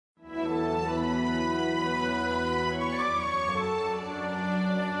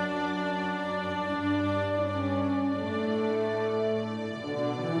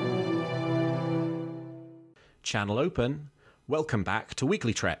channel open, welcome back to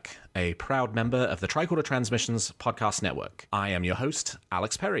WeeklyTrek, a proud member of the Tricorder Transmissions podcast network. I am your host,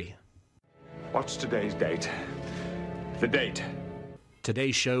 Alex Perry. What's today's date? The date.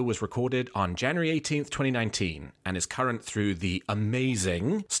 Today's show was recorded on January 18th, 2019, and is current through the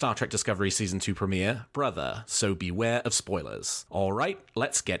amazing Star Trek Discovery Season 2 premiere, Brother, so beware of spoilers. All right,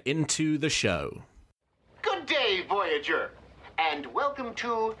 let's get into the show. Good day, Voyager, and welcome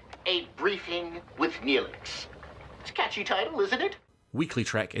to A Briefing with Neelix. It's a catchy title, isn't it?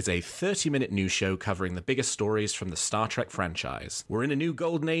 WeeklyTrek is a 30-minute news show covering the biggest stories from the Star Trek franchise. We're in a new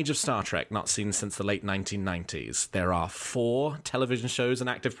golden age of Star Trek, not seen since the late 1990s. There are 4 television shows in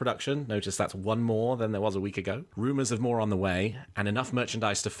active production. Notice that's 1 more than there was a week ago. Rumors of more on the way, and enough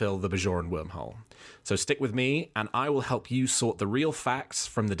merchandise to fill the Bajoran wormhole. So stick with me, and I will help you sort the real facts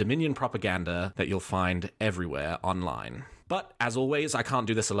from the Dominion propaganda that you'll find everywhere online. But, as always, I can't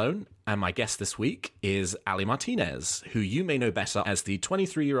do this alone, and my guest this week is Ali Martinez, who you may know better as the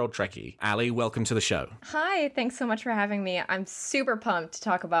 23-year-old Trekkie. Ali, welcome to the show. Hi, thanks so much for having me. I'm super pumped to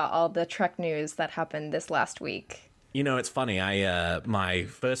talk about all the Trek news that happened this last week. You know, it's funny, my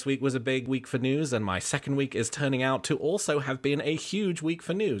first week was a big week for news, and my second week is turning out to also have been a huge week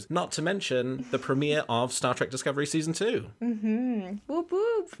for news. Not to mention the premiere of Star Trek Discovery Season 2. Mm-hmm. Whoop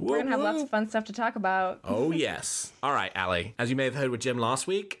whoop. We're going to have lots of fun stuff to talk about. Oh, yes. All right, Ali. As you may have heard with Jim last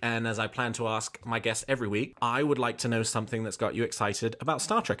week, and as I plan to ask my guests every week, I would like to know something that's got you excited about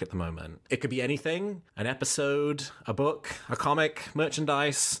Star Trek at the moment. It could be anything, an episode, a book, a comic,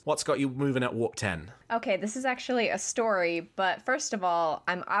 merchandise. What's got you moving at Warp 10? Okay, this is actually a story, but first of all,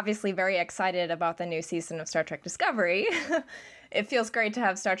 I'm obviously very excited about the new season of Star Trek Discovery. It feels great to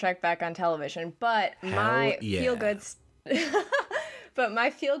have Star Trek back on television, but my feel-good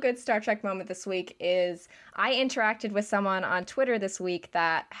Star Trek moment this week is I interacted with someone on Twitter this week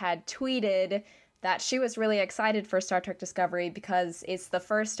that had tweeted that she was really excited for Star Trek Discovery because it's the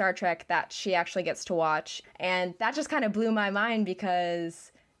first Star Trek that she actually gets to watch, and that just kind of blew my mind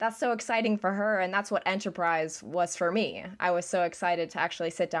because that's so exciting for her, and that's what Enterprise was for me. I was so excited to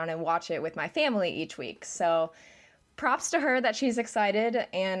actually sit down and watch it with my family each week. So props to her that she's excited,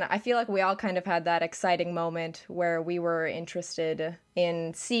 and I feel like we all kind of had that exciting moment where we were interested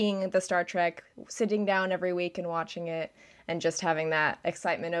in seeing the Star Trek, sitting down every week and watching it, and just having that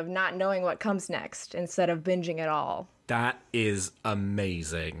excitement of not knowing what comes next instead of binging it all. That is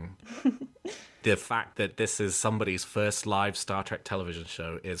amazing. The fact that this is somebody's first live Star Trek television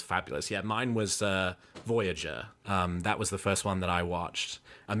show is fabulous. Yeah, mine was Voyager. That was the first one that I watched.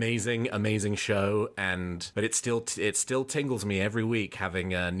 Amazing show, but it still tingles me every week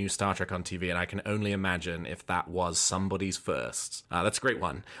having a new Star Trek on TV, and I can only imagine if that was somebody's first. That's a great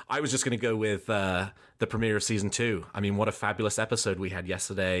one. I was just going to go with the premiere of season 2. I mean, what a fabulous episode we had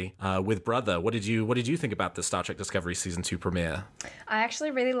yesterday with Brother. What did you think about the Star Trek Discovery season 2 premiere? I actually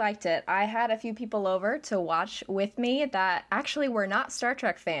really liked it. I had a few people over to watch with me that actually were not Star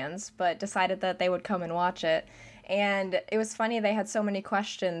Trek fans, but decided that they would come and watch it. And it was funny, they had so many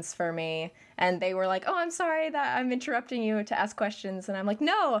questions for me, and they were like, oh, I'm sorry that I'm interrupting you to ask questions. And I'm like,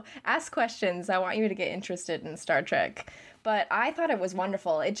 no, ask questions. I want you to get interested in Star Trek. But I thought it was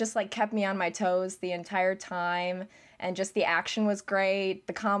wonderful. It just kept me on my toes the entire time, and just the action was great.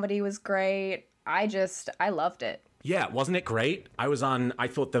 The comedy was great. I loved it. Yeah, wasn't it great? I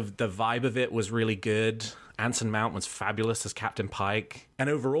thought the vibe of it was really good. Anson Mount was fabulous as Captain Pike. And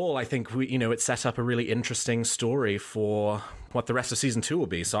overall, I think it set up a really interesting story for what the rest of season 2 will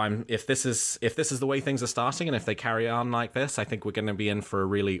be. So if this is the way things are starting, and if they carry on like this, I think we're going to be in for a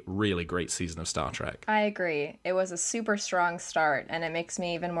really, really great season of Star Trek. I agree. It was a super strong start, and it makes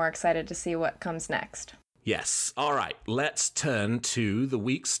me even more excited to see what comes next. Yes. All right, let's turn to the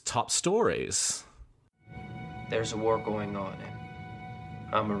week's top stories. There's a war going on,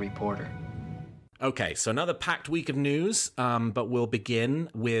 and I'm a reporter. Okay, so another packed week of news, but we'll begin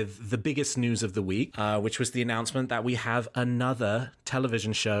with the biggest news of the week, which was the announcement that we have another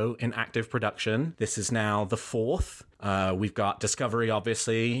television show in active production. This is now the 4th. We've got Discovery,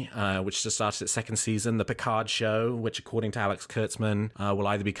 obviously, which just started its 2nd season. The Picard show, which according to Alex Kurtzman, will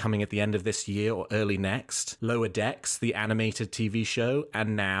either be coming at the end of this year or early next. Lower Decks, the animated TV show,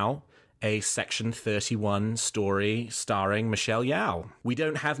 and now a Section 31 story starring Michelle Yeoh. We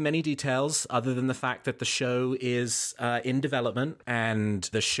don't have many details other than the fact that the show is in development and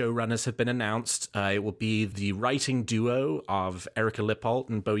the showrunners have been announced. It will be the writing duo of Erica Lippolt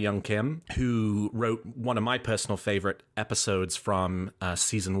and Bo Young Kim, who wrote one of my personal favorite episodes from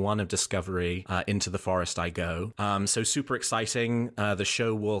season 1 of Discovery, Into the Forest I Go. So super exciting. The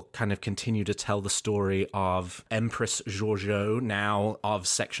show will kind of continue to tell the story of Empress Georgiou, now of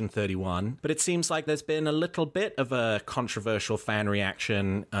Section 31. 31. But it seems like there's been a little bit of a controversial fan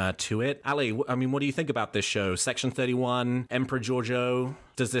reaction to it. Ali, I mean, what do you think about this show? Section 31, Emperor Georgiou.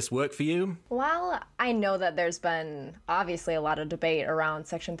 Does this work for you? Well, I know that there's been obviously a lot of debate around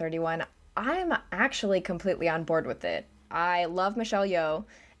Section 31. I'm actually completely on board with it. I love Michelle Yeoh,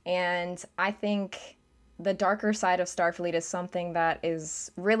 and I think the darker side of Starfleet is something that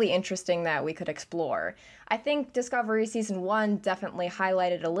is really interesting that we could explore. I think Discovery Season 1 definitely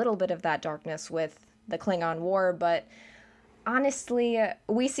highlighted a little bit of that darkness with the Klingon War, but honestly,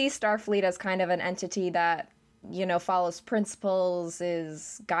 we see Starfleet as kind of an entity that, you know, follows principles,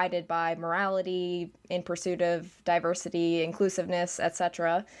 is guided by morality in pursuit of diversity, inclusiveness,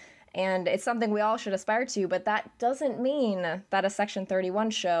 etc. And it's something we all should aspire to, but that doesn't mean that a Section 31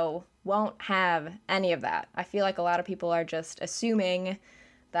 show won't have any of that. I feel like a lot of people are just assuming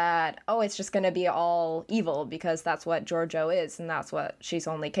that, oh, it's just going to be all evil because that's what Georgiou is and that's what she's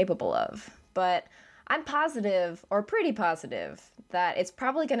only capable of. But I'm positive, or pretty positive, that it's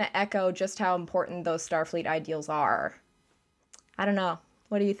probably going to echo just how important those Starfleet ideals are. I don't know.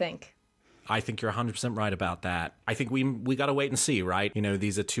 What do you think? I think you're 100% right about that. I think we got to wait and see, right? You know,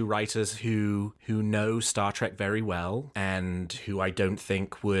 these are two writers who know Star Trek very well and who I don't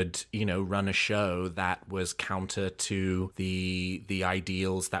think would, you know, run a show that was counter to the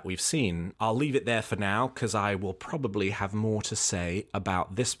ideals that we've seen. I'll leave it there for now because I will probably have more to say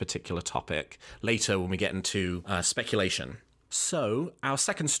about this particular topic later when we get into speculation. So, our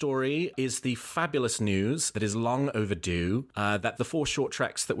second story is the fabulous news that is long overdue, that the 4 short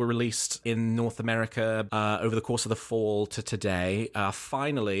treks that were released in North America over the course of the fall to today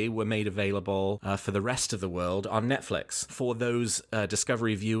finally were made available for the rest of the world on Netflix. For those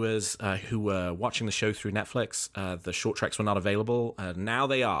Discovery viewers who were watching the show through Netflix, the short treks were not available. Now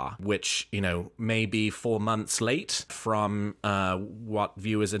they are, which, you know, may be 4 months late from what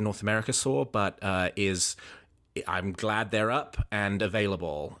viewers in North America saw, but I'm glad they're up and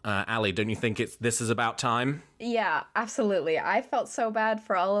available. Ali, don't you think this is about time? Yeah, absolutely. I felt so bad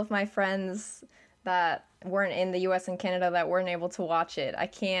for all of my friends that weren't in the US and Canada that weren't able to watch it.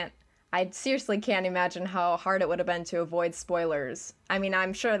 I seriously can't imagine how hard it would have been to avoid spoilers. I mean,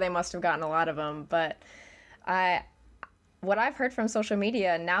 I'm sure they must have gotten a lot of them, but what I've heard from social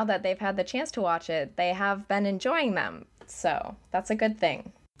media, now that they've had the chance to watch it, they have been enjoying them. So that's a good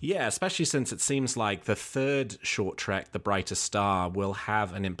thing. Yeah, especially since it seems like the third short trek, The Brightest Star, will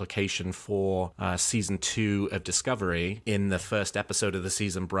have an implication for season 2 of Discovery. In the first episode of the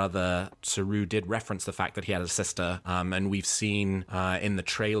season, Brother Saru did reference the fact that he had a sister, and we've seen in the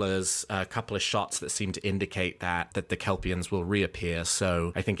trailers a couple of shots that seem to indicate that the Kelpians will reappear.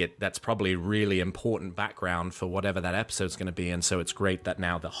 So I think that's probably really important background for whatever that episode's going to be, and so it's great that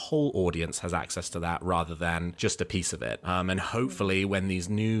now the whole audience has access to that rather than just a piece of it. And hopefully when these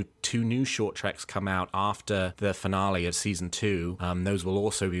two new short treks come out after the finale of season 2, those will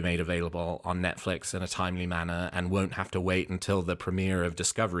also be made available on Netflix in a timely manner and won't have to wait until the premiere of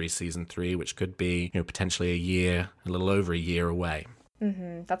Discovery season 3, which could be, you know, potentially a little over a year away.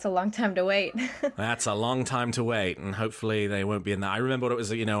 Mm-hmm. That's a long time to wait. That's a long time to wait, and hopefully they won't be in that. I remember what it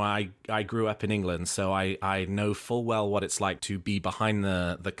was, you know, I grew up in England, so I know full well what it's like to be behind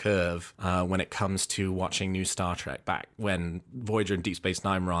the curve when it comes to watching new Star Trek. Back when Voyager and Deep Space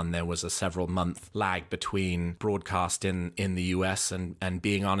Nine were on, there was a several-month lag between broadcast in the US and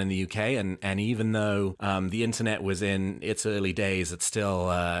being on in the UK, and even though the internet was in its early days, it still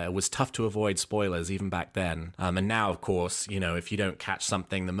was tough to avoid spoilers even back then. And now, of course, you know, if you don't catch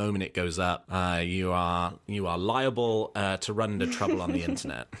something the moment it goes up, you are liable to run into trouble on the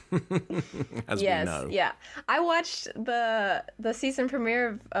internet. As yes, we know. Yeah. I watched the season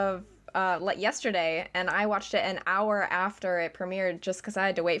premiere of yesterday, and I watched it an hour after it premiered just because I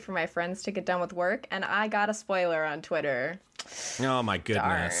had to wait for my friends to get done with work, and I got a spoiler on Twitter. Oh my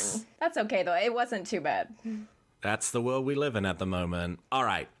goodness. Darn. That's okay though. It wasn't too bad. That's the world we live in at the moment. All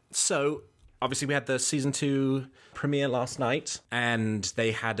right. So obviously, we had the season 2 premiere last night, and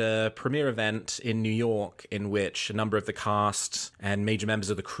they had a premiere event in New York in which a number of the cast and major members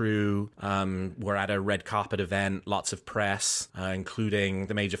of the crew were at a red carpet event, lots of press, including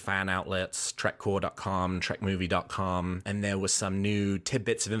the major fan outlets, TrekCore.com, TrekMovie.com, and there was some new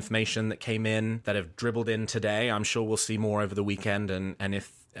tidbits of information that came in that have dribbled in today. I'm sure we'll see more over the weekend, and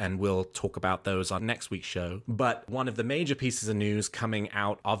if and we'll talk about those on next week's show. But one of the major pieces of news coming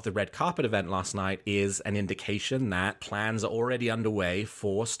out of the red carpet event last night is an indication that plans are already underway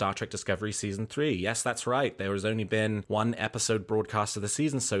for Star Trek Discovery Season 3. Yes, that's right. There has only been one episode broadcast of the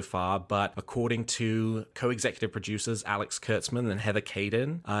season so far, but according to co-executive producers Alex Kurtzman and Heather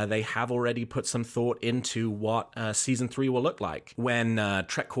Caden, they have already put some thought into what Season 3 will look like. When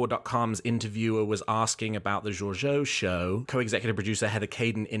TrekCore.com's interviewer was asking about the Georgiou show, co-executive producer Heather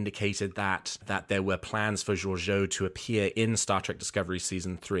Caden indicated that there were plans for Georgiou to appear in Star Trek Discovery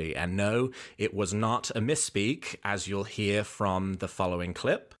Season 3. And no, it was not a misspeak, as you'll hear from the following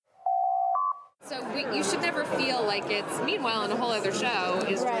clip. So you should never feel like it's, meanwhile, in a whole other show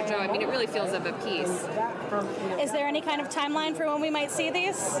is Georgiou. I mean, it really feels of a piece. Is there any kind of timeline for when we might see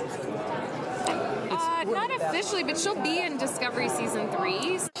these? Not officially, but she'll be in Discovery Season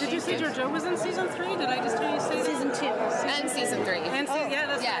 3. Did you say Georgiou was in Season 3? Did I just hear you say Season 2. And Season 3. Yeah,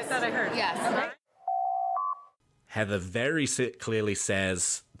 that's what I thought I heard. Yes. Heather very clearly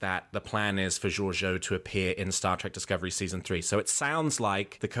says that the plan is for Georgiou to appear in Star Trek Discovery Season 3. So it sounds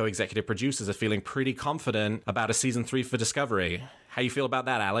like the co-executive producers are feeling pretty confident about a Season 3 for Discovery. How you feel about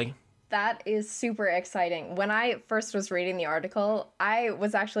that, Allie? That is super exciting. When I first was reading the article, I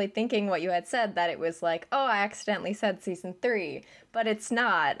was actually thinking what you had said, that it was like, oh, I accidentally said Season 3, but it's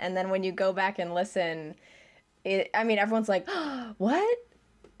not. And then when you go back and listen, everyone's like, oh, what?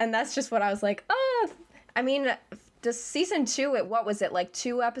 And that's just what I was like, oh, I mean, does Season 2, what was it, like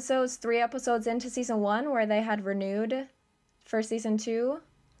 3 episodes into Season 1 where they had renewed for Season 2?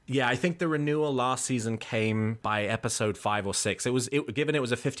 Yeah, I think the renewal last season came by episode 5 or 6. Given it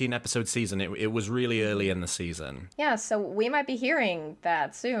was a 15-episode season, it was really early in the season. Yeah, so we might be hearing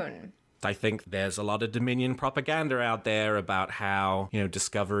that soon. I think there's a lot of Dominion propaganda out there about how,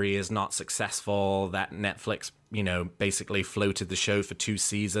 Discovery is not successful, that Netflix, basically floated the show for 2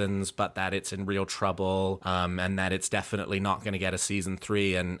 seasons, but that it's in real trouble, and that it's definitely not going to get a Season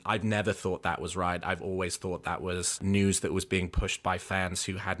 3. And I've never thought that was right. I've always thought that was news that was being pushed by fans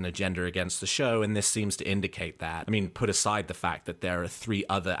who had an agenda against the show, and this seems to indicate that. I mean, put aside the fact that there are 3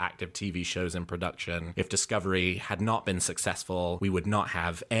 other active TV shows in production. If Discovery had not been successful, we would not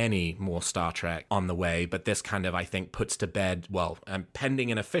have any more Star Trek on the way. But this kind of, I think, puts to bed,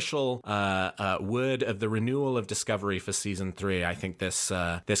 pending an official word of the renewal of Discovery for Season 3, I think this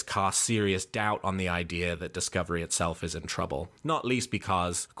casts serious doubt on the idea that Discovery itself is in trouble. Not least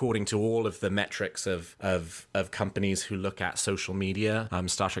because, according to all of the metrics of companies who look at social media,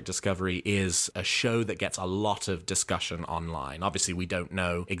 Star Trek Discovery is a show that gets a lot of discussion online. Obviously, we don't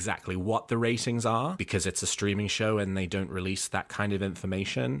know exactly what the ratings are because it's a streaming show and they don't release that kind of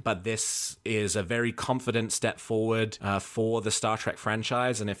information. But this is a very confident step forward for the Star Trek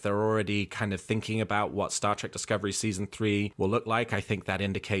franchise. And if they're already kind of thinking about what Star Trek Discovery Season 3 will look like, I think that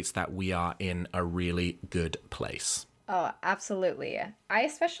indicates that we are in a really good place. Oh, absolutely. I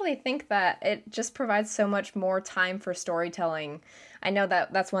especially think that it just provides so much more time for storytelling. I know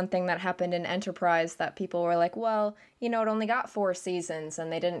that that's one thing that happened in Enterprise, that people were like, well, it only got 4 seasons and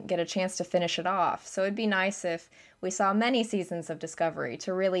they didn't get a chance to finish it off. So it'd be nice if we saw many seasons of Discovery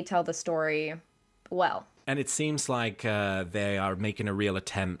to really tell the story well. And it seems like they are making a real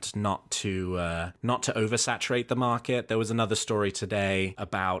attempt not to oversaturate the market. There was another story today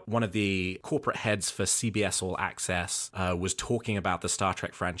about one of the corporate heads for CBS All Access was talking about the Star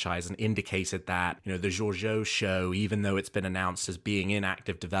Trek franchise and indicated that, the Georgiou show, even though it's been announced as being in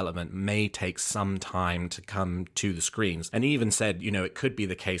active development, may take some time to come to the screens. And he even said, it could be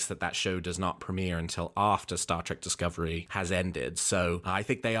the case that show does not premiere until after Star Trek Discovery has ended. So I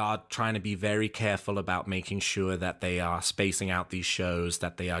think they are trying to be very careful about making sure that they are spacing out these shows,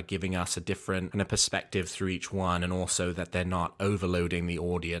 that they are giving us a different and a perspective through each one, and also that they're not overloading the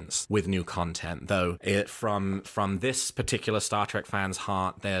audience with new content. Though from this particular Star Trek fan's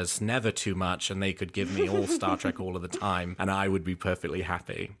heart, there's never too much, and they could give me all Star Trek all of the time, and I would be perfectly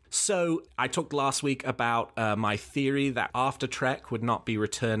happy. So I talked last week about my theory that After Trek would not be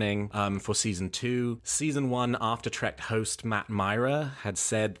returning for Season 2. Season 1 After Trek host Matt Myra had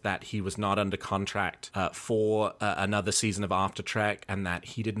said that he was not under contract for another season of After Trek, and that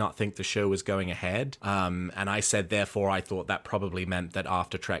he did not think the show was going ahead. And I said, therefore, I thought that probably meant that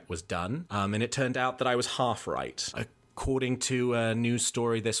After Trek was done. And it turned out that I was half right. According to a news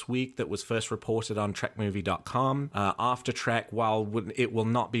story this week that was first reported on TrekMovie.com, After Trek, while it will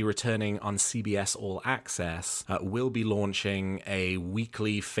not be returning on CBS All Access, will be launching a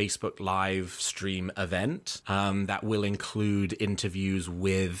weekly Facebook live stream event that will include interviews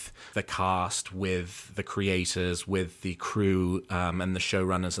with the cast, with the creators, with the crew, and the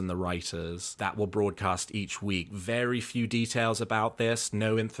showrunners and the writers. That will broadcast each week. Very few details about this,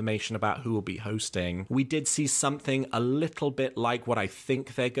 no information about who will be hosting. We did see something a little bit like what I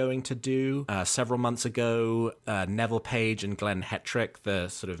think they're going to do. Several months ago, Neville Page and Glenn Hetrick, the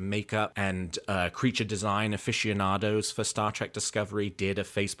sort of makeup and creature design aficionados for Star Trek Discovery, did a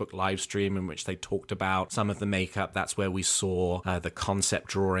Facebook live stream in which they talked about some of the makeup. That's where we saw the concept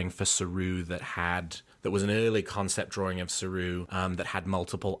drawing for Saru that was an early concept drawing of Saru that had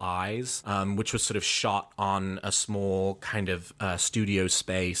multiple eyes, which was sort of shot on a small kind of studio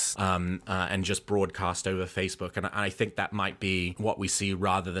space and just broadcast over Facebook. And I think that might be what we see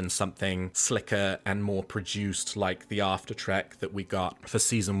rather than something slicker and more produced like the After Trek that we got for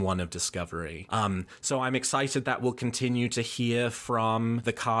season 1 of Discovery. So I'm excited that we'll continue to hear from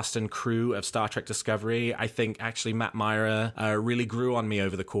the cast and crew of Star Trek Discovery. I think actually Matt Myra really grew on me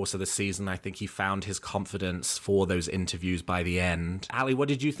over the course of the season. I think he found his confidence for those interviews by the end. Ali, what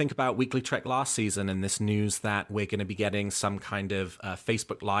did you think about Weekly Trek last season and this news that we're going to be getting some kind of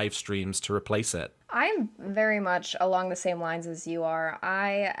Facebook live streams to replace it? I'm very much along the same lines as you are.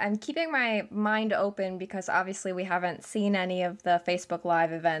 I am keeping my mind open because obviously we haven't seen any of the Facebook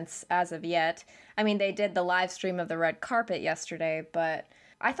Live events as of yet. I mean, they did the live stream of the red carpet yesterday, but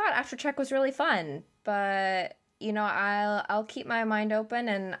I thought After Trek was really fun. But you know, I'll keep my mind open,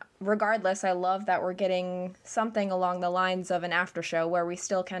 and regardless, I love that we're getting something along the lines of an after show where we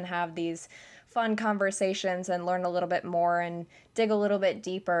still can have these fun conversations and learn a little bit more and dig a little bit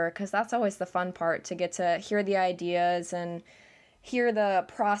deeper, because that's always the fun part, to get to hear the ideas and hear the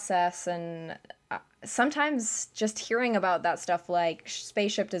process. And sometimes just hearing about that stuff like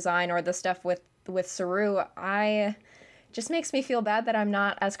spaceship design or the stuff with Saru, just makes me feel bad that I'm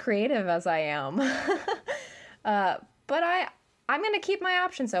not as creative as I am. But I'm going to keep my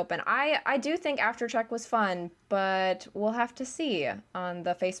options open. I do think After Trek was fun, but we'll have to see on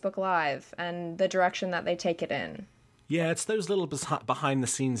the Facebook Live and the direction that they take it in. Yeah, it's those little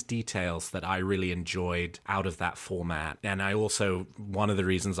behind-the-scenes details that I really enjoyed out of that format. And I also, one of the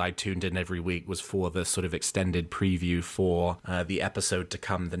reasons I tuned in every week was for the sort of extended preview for the episode to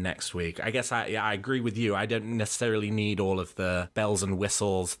come the next week. I guess I agree with you. I don't necessarily need all of the bells and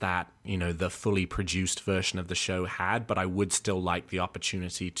whistles that, you know, the fully produced version of the show had, but I would still like the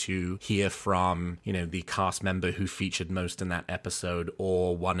opportunity to hear from, you know, the cast member who featured most in that episode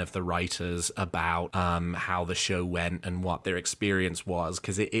or one of the writers about how the show went and what their experience was,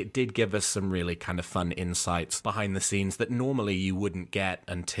 because it did give us some really kind of fun insights behind the scenes that normally you wouldn't get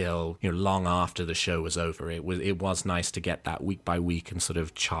until, you know, long after the show was over. It was nice to get that week by week and sort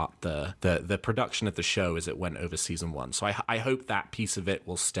of chart the production of the show as it went over season 1. So I hope that piece of it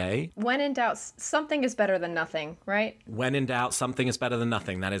will stay. When in doubt, something is better than nothing, right? When in doubt, something is better than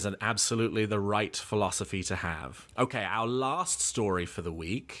nothing. That is absolutely the right philosophy to have. Okay, our last story for the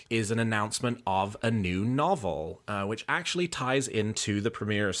week is an announcement of a new novel, which actually ties into the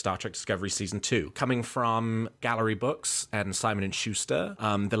premiere of Star Trek Discovery Season 2. Coming from Gallery Books and Simon & Schuster,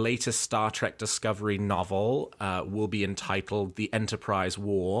 the latest Star Trek Discovery novel will be entitled The Enterprise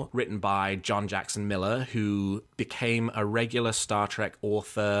War, written by John Jackson Miller, who became a regular Star Trek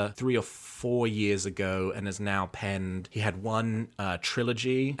author 3 or 4 years ago and has now penned, he had one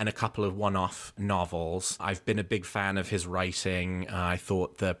trilogy and a couple of one-off novels. I've been a big fan of his writing. I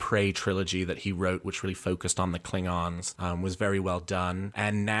thought the Prey trilogy that he wrote, which really focused on the Klingons, was very well done.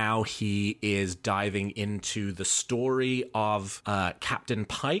 And now he is diving into the story of Captain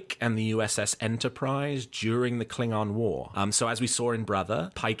Pike and the USS Enterprise during the Klingon War. So as we saw in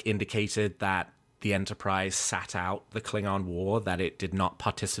Brother, Pike indicated that the Enterprise sat out the Klingon War, that it did not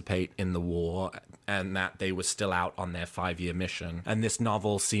participate in the war, and that they were still out on their 5-year mission. And this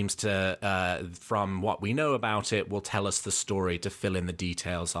novel seems to, from what we know about it, will tell us the story to fill in the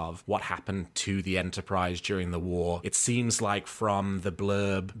details of what happened to the Enterprise during the war. It seems like from the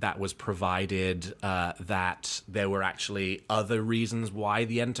blurb that was provided that there were actually other reasons why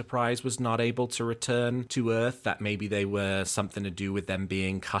the Enterprise was not able to return to Earth, that maybe they were something to do with them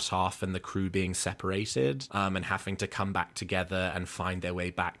being cut off and the crew being separated, and having to come back together and find their way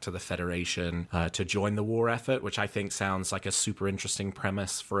back to the Federation to to join the war effort, which I think sounds like a super interesting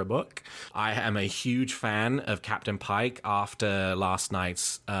premise for a book. I am a huge fan of Captain Pike after last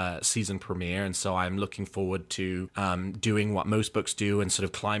night's season premiere, and so I'm looking forward to doing what most books do and sort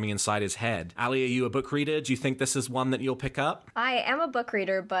of climbing inside his head. Ali, are you a book reader? Do you think this is one that you'll pick up? I am a book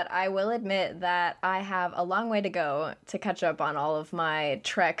reader, but I will admit that I have a long way to go to catch up on all of my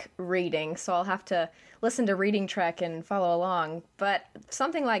Trek reading, so I'll have to listen to Reading Trek and follow along. But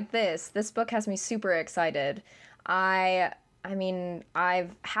something like this book has me super excited. I mean, I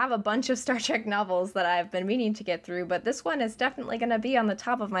have a bunch of Star Trek novels that I've been meaning to get through, but this one is definitely going to be on the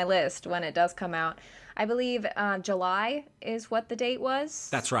top of my list when it does come out. I believe July is what the date was.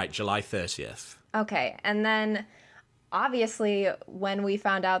 That's right, July 30th. Okay, and then obviously, when we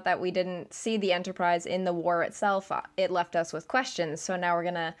found out that we didn't see the Enterprise in the war itself, it left us with questions. So now we're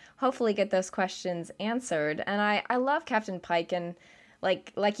going to hopefully get those questions answered. And I love Captain Pike, and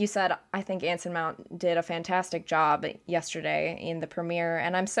like you said, I think Anson Mount did a fantastic job yesterday in the premiere.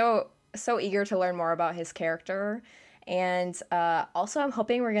 And I'm so eager to learn more about his character. And also, I'm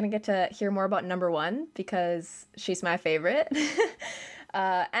hoping we're going to get to hear more about Number One, because she's my favorite.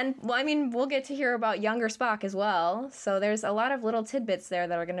 And, well, I mean, we'll get to hear about younger Spock as well. So there's a lot of little tidbits there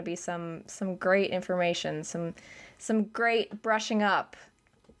that are going to be some great information, some great brushing up.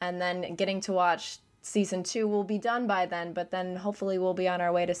 And then getting to watch Season 2 will be done by then, but then hopefully we'll be on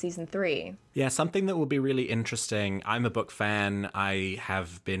our way to Season 3. Yeah, something that will be really interesting. I'm a book fan. I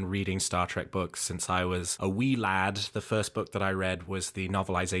have been reading Star Trek books since I was a wee lad. The first book that I read was the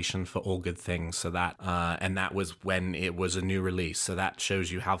novelization for All Good Things. So that, and that was when it was a new release. So that shows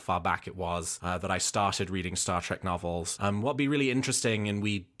you how far back it was that I started reading Star Trek novels. What'll be really interesting, and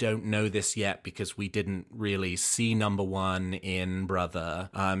we don't know this yet because we didn't really see Number One in Brother,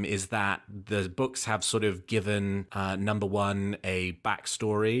 is that the books have sort of given Number One a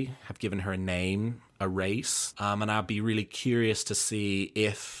backstory, have given her a name, a race, and I'd be really curious to see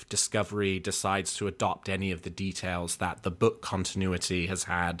if Discovery decides to adopt any of the details that the book continuity has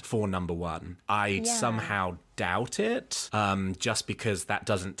had for Number One. I somehow doubt it, just because that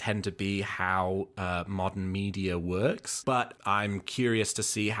doesn't tend to be how modern media works. But I'm curious to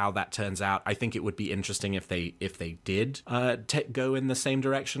see how that turns out. I think it would be interesting if they did go in the same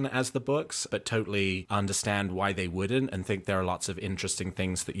direction as the books, but totally understand why they wouldn't, and think there are lots of interesting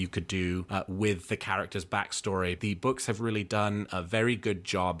things that you could do with the character's backstory. The books have really done a very good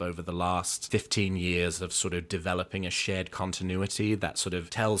job over the last 15 years of sort of developing a shared continuity that sort of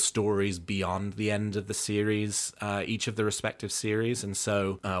tells stories beyond the end of the series, each of the respective series. And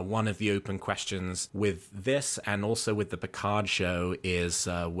so one of the open questions with this and also with the Picard show is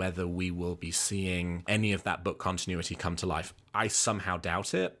whether we will be seeing any of that book continuity come to life. I somehow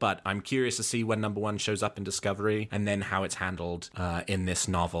doubt it, but I'm curious to see when Number One shows up in Discovery and then how it's handled in this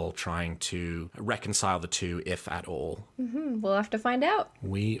novel, trying to reconcile the two, if at all. We'll have to find out.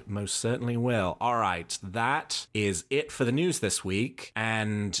 We most certainly will. All right, that is it for the news this week.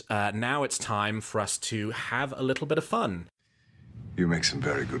 And now it's time for us to have a little bit of fun. You make some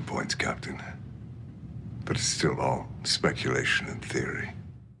very good points, Captain. But it's still all speculation and theory.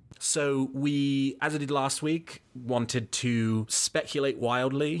 So we, as I did last week, wanted to speculate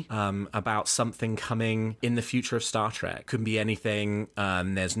wildly about something coming in the future of Star Trek. Could be anything.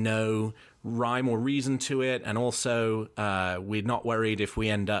 There's no rhyme or reason to it, and also we're not worried if we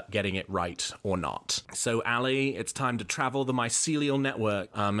end up getting it right or not. So Ali, it's time to travel the mycelial network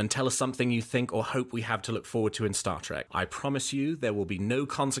and tell us something you think or hope we have to look forward to in Star Trek. I promise you there will be no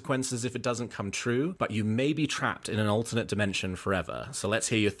consequences if it doesn't come true, but you may be trapped in an alternate dimension forever. So let's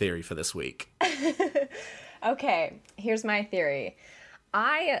hear your theory for this week. Okay, here's my theory.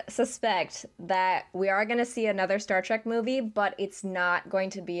 I suspect that we are going to see another Star Trek movie, but it's not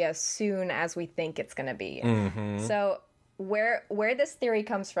going to be as soon as we think it's going to be. So where this theory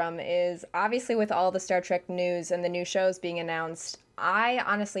comes from is obviously with all the Star Trek news and the new shows being announced, I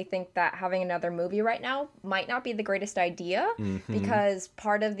honestly think that having another movie right now might not be the greatest idea, because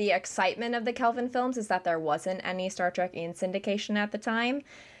part of the excitement of the Kelvin films is that there wasn't any Star Trek in syndication at the time.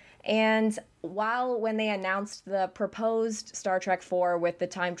 And when they announced the proposed Star Trek 4 with the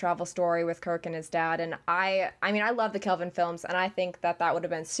time travel story with Kirk and his dad, and I mean, I love the Kelvin films, and I think that would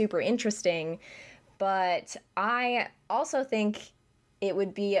have been super interesting, but I also think it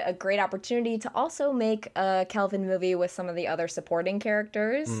would be a great opportunity to also make a Kelvin movie with some of the other supporting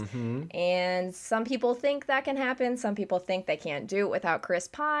characters. And some people think that can happen. Some people think they can't do it without Chris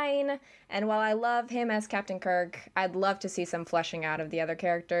Pine. And while I love him as Captain Kirk, I'd love to see some fleshing out of the other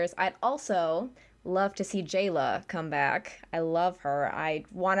characters. I'd also love to see Jayla come back. I love her. I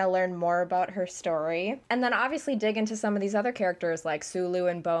want to learn more about her story. And then obviously dig into some of these other characters like Sulu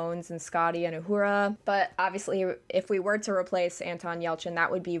and Bones and Scotty and Uhura. But obviously, if we were to replace Anton Yelchin,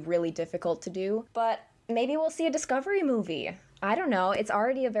 that would be really difficult to do. But maybe we'll see a Discovery movie. I don't know. It's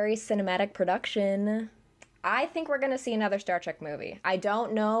already a very cinematic production. I think we're going to see another Star Trek movie. I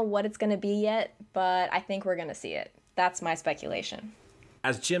don't know what it's going to be yet, but I think we're going to see it. That's my speculation.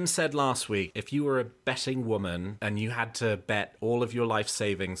 As Jim said last week, if you were a betting woman and you had to bet all of your life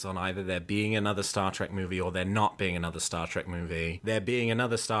savings on either there being another Star Trek movie or there not being another Star Trek movie, there being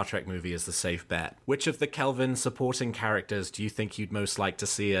another Star Trek movie is the safe bet. Which of the Kelvin supporting characters do you think you'd most like to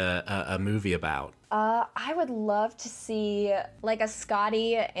see a movie about? I would love to see, like, a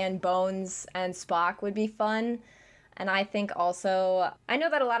Scotty and Bones and Spock would be fun. And I think also, I know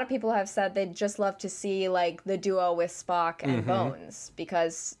that a lot of people have said they'd just love to see, like, the duo with Spock and Bones,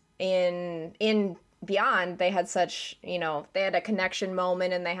 because in Beyond, they had such, you know, they had a connection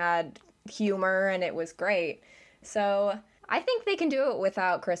moment and they had humor and it was great. So I think they can do it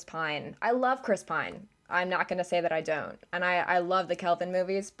without Chris Pine. I love Chris Pine. I'm not going to say that I don't. And I love the Kelvin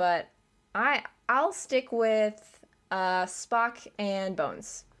movies, but I'll stick with Spock and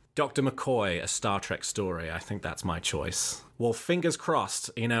Bones. Dr. McCoy, A Star Trek Story. I think that's my choice. Well, fingers crossed.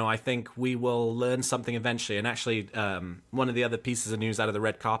 You know, I think we will learn something eventually. And actually, one of the other pieces of news out of the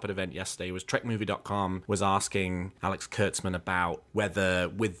red carpet event yesterday was TrekMovie.com was asking Alex Kurtzman about whether,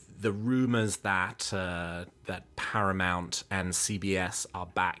 with the rumors that that Paramount and CBS are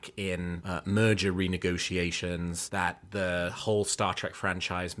back in merger renegotiations, that the whole Star Trek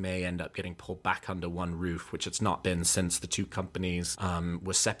franchise may end up getting pulled back under one roof, which it's not been since the two companies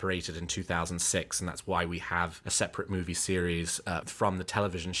were separated in 2006, and that's why we have a separate movie series from the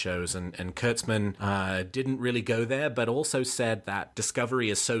television shows. And Kurtzman didn't really go there, but also said that Discovery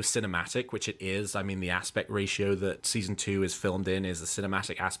is so cinematic, which it is. I mean, the aspect ratio that season 2 is filmed in is a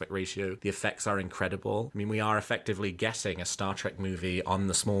cinematic aspect ratio. The effects are incredible. I mean, we are effectively getting a Star Trek movie on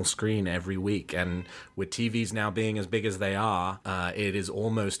the small screen every week, and with TVs now being as big as they are, it is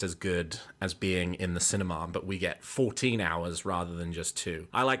almost as good as being in the cinema, but we get 14 hours rather than just 2.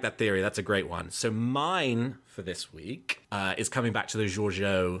 I like that theory. That's a great one. So mine for this week is coming back to the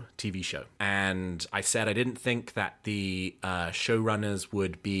Georgiou TV show. And I said I didn't think that the showrunners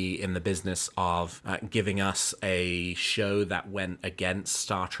would be in the business of giving us a show that went against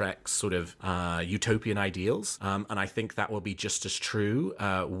Star Trek's sort of utopian ideals. And I think that will be just as true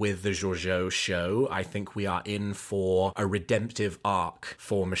with the Georgiou show. I think we are in for a redemptive arc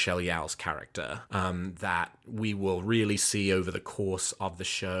for Michelle Yeoh's character that we will really see over the course of the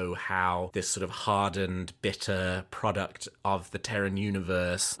show how this sort of hardened, bitter product of the Terran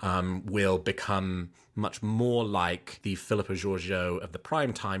universe will become much more like the Philippa Georgiou of the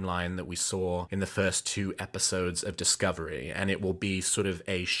Prime timeline that we saw in the first 2 episodes of Discovery. And it will be sort of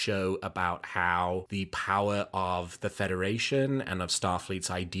a show about how the power of the Federation and of Starfleet's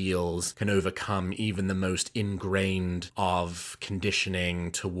ideals can overcome even the most ingrained of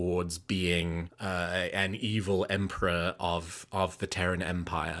conditioning towards being an evil emperor of the Terran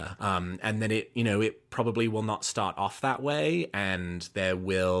Empire. And then it probably will not start off that way, and there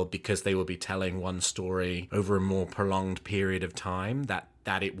will, because they will be telling one story over a more prolonged period of time, that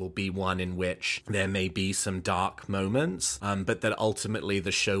it will be one in which there may be some dark moments, but that ultimately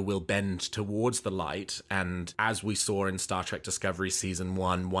the show will bend towards the light. And as we saw in Star Trek Discovery Season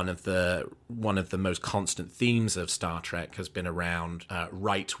 1, one of the most constant themes of Star Trek has been around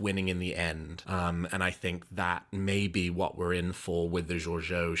right winning in the end. And I think that may be what we're in for with the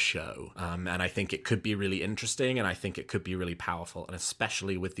Georgiou show. And I think it could be really interesting, and I think it could be really powerful, and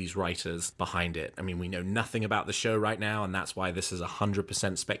especially with these writers behind it. I mean, we know nothing about the show right now, and that's why this is 100%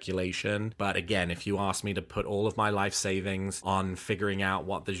 speculation. But again, if you asked me to put all of my life savings on figuring out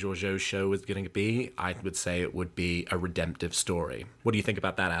what the Georgiou show was going to be, I would say it would be a redemptive story. What do you think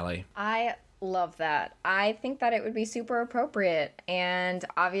about that, Ali? I love that. I think that it would be super appropriate. And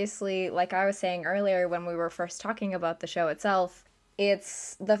obviously, like I was saying earlier when we were first talking about the show itself,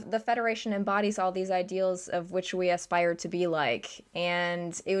 it's the Federation embodies all these ideals of which we aspire to be like.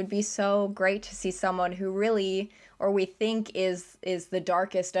 And it would be so great to see someone who really, or we think is the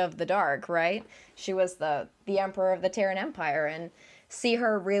darkest of the dark, right? She was the Emperor of the Terran Empire, and see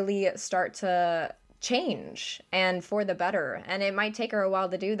her really start to change and for the better. And it might take her a while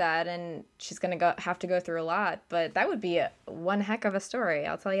to do that, and she's gonna have to go through a lot, but that would be one heck of a story,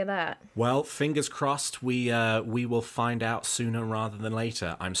 I'll tell you that. Well, fingers crossed we will find out sooner rather than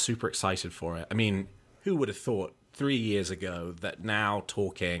later. I'm super excited for it. I mean, who would have thought 3 years ago that now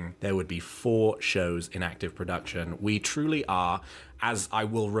talking there would be 4 shows in active production. We truly are, as I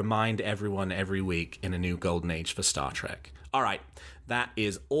will remind everyone every week, in a new golden age for Star Trek. All right, that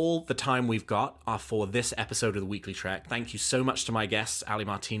is all the time we've got for this episode of the Weekly Trek. Thank you so much to my guest, Ali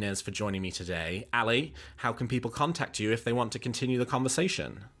Martinez, for joining me today. Ali, how can people contact you if they want to continue the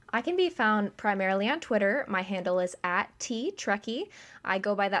conversation? I can be found primarily on Twitter. My handle is @Trekkie. I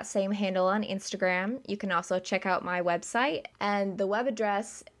go by that same handle on Instagram. You can also check out my website, and the web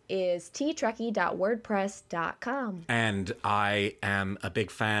address is ttrekkie.wordpress.com. And I am a big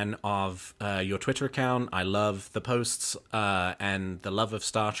fan of your Twitter account. I love the posts and the love of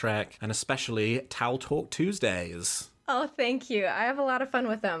Star Trek, and especially Tal Talk Tuesdays. Oh, thank you. I have a lot of fun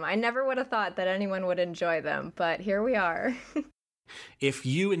with them. I never would have thought that anyone would enjoy them, but here we are. If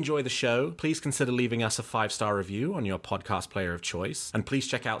you enjoy the show, please consider leaving us a 5-star review on your podcast player of choice, and please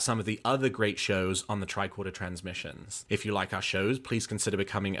check out some of the other great shows on the Tricorder Transmissions. If you like our shows, please consider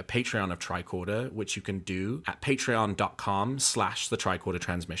becoming a Patreon of Tricorder, which you can do at patreon.com/the Tricorder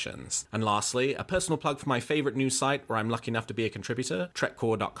Transmissions. And lastly, a personal plug for my favorite news site where I'm lucky enough to be a contributor,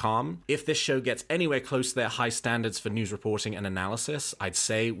 trekcore.com. If this show gets anywhere close to their high standards for news reporting and analysis, I'd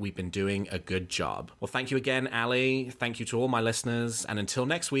say we've been doing a good job. Well, thank you again, Ali. Thank you to all my listeners. And until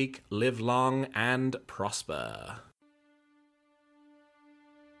next week, live long and prosper.